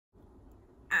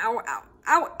Ow, ow,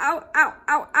 ow, ow, ow,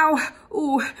 ow, ow.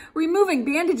 Ooh, removing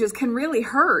bandages can really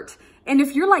hurt. And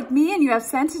if you're like me and you have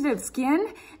sensitive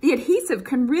skin, the adhesive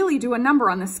can really do a number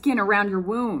on the skin around your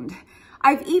wound.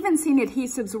 I've even seen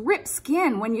adhesives rip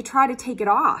skin when you try to take it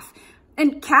off.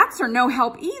 And cats are no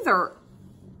help either.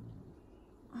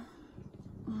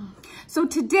 So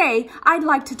today, I'd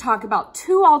like to talk about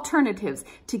 2 alternatives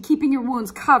to keeping your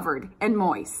wounds covered and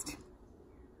moist.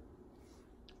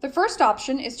 The first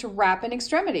option is to wrap an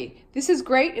extremity. This is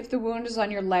great if the wound is on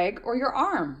your leg or your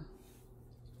arm.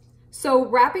 So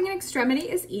wrapping an extremity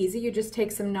is easy. You just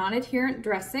take some non-adherent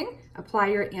dressing, apply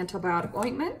your antibiotic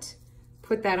ointment,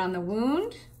 put that on the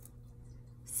wound,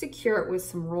 secure it with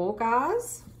some roll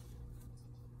gauze,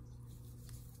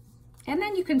 and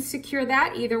then you can secure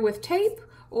that either with tape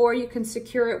or you can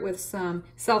secure it with some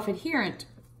self-adherent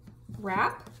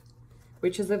wrap,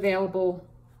 which is available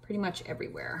pretty much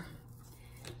everywhere.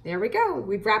 There we go,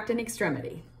 we've wrapped an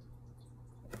extremity.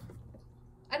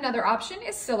 Another option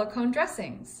is silicone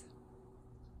dressings.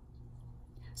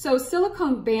 So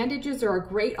silicone bandages are a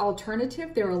great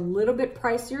alternative. They're a little bit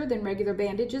pricier than regular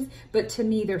bandages, but to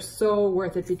me they're so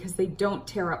worth it because they don't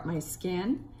tear up my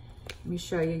skin. Let me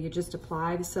show you. You just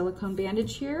apply the silicone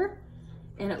bandage here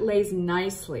and it lays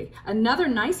nicely. Another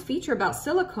nice feature about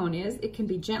silicone is it can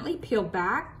be gently peeled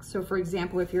back. So for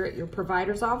example, if you're at your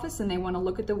provider's office and they want to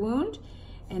look at the wound,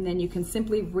 and then you can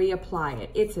simply reapply it.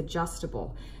 It's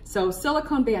adjustable. So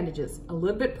silicone bandages, a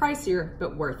little bit pricier,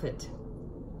 but worth it.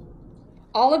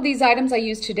 All of these items I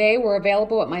used today were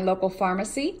available at my local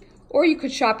pharmacy, or you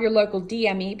could shop your local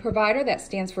DME provider, that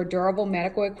stands for Durable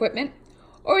Medical Equipment,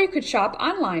 or you could shop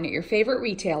online at your favorite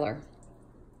retailer.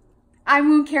 I'm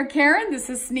Wound Care Karen, this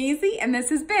is Sneezy, and this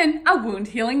has been a Wound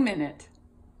Healing Minute.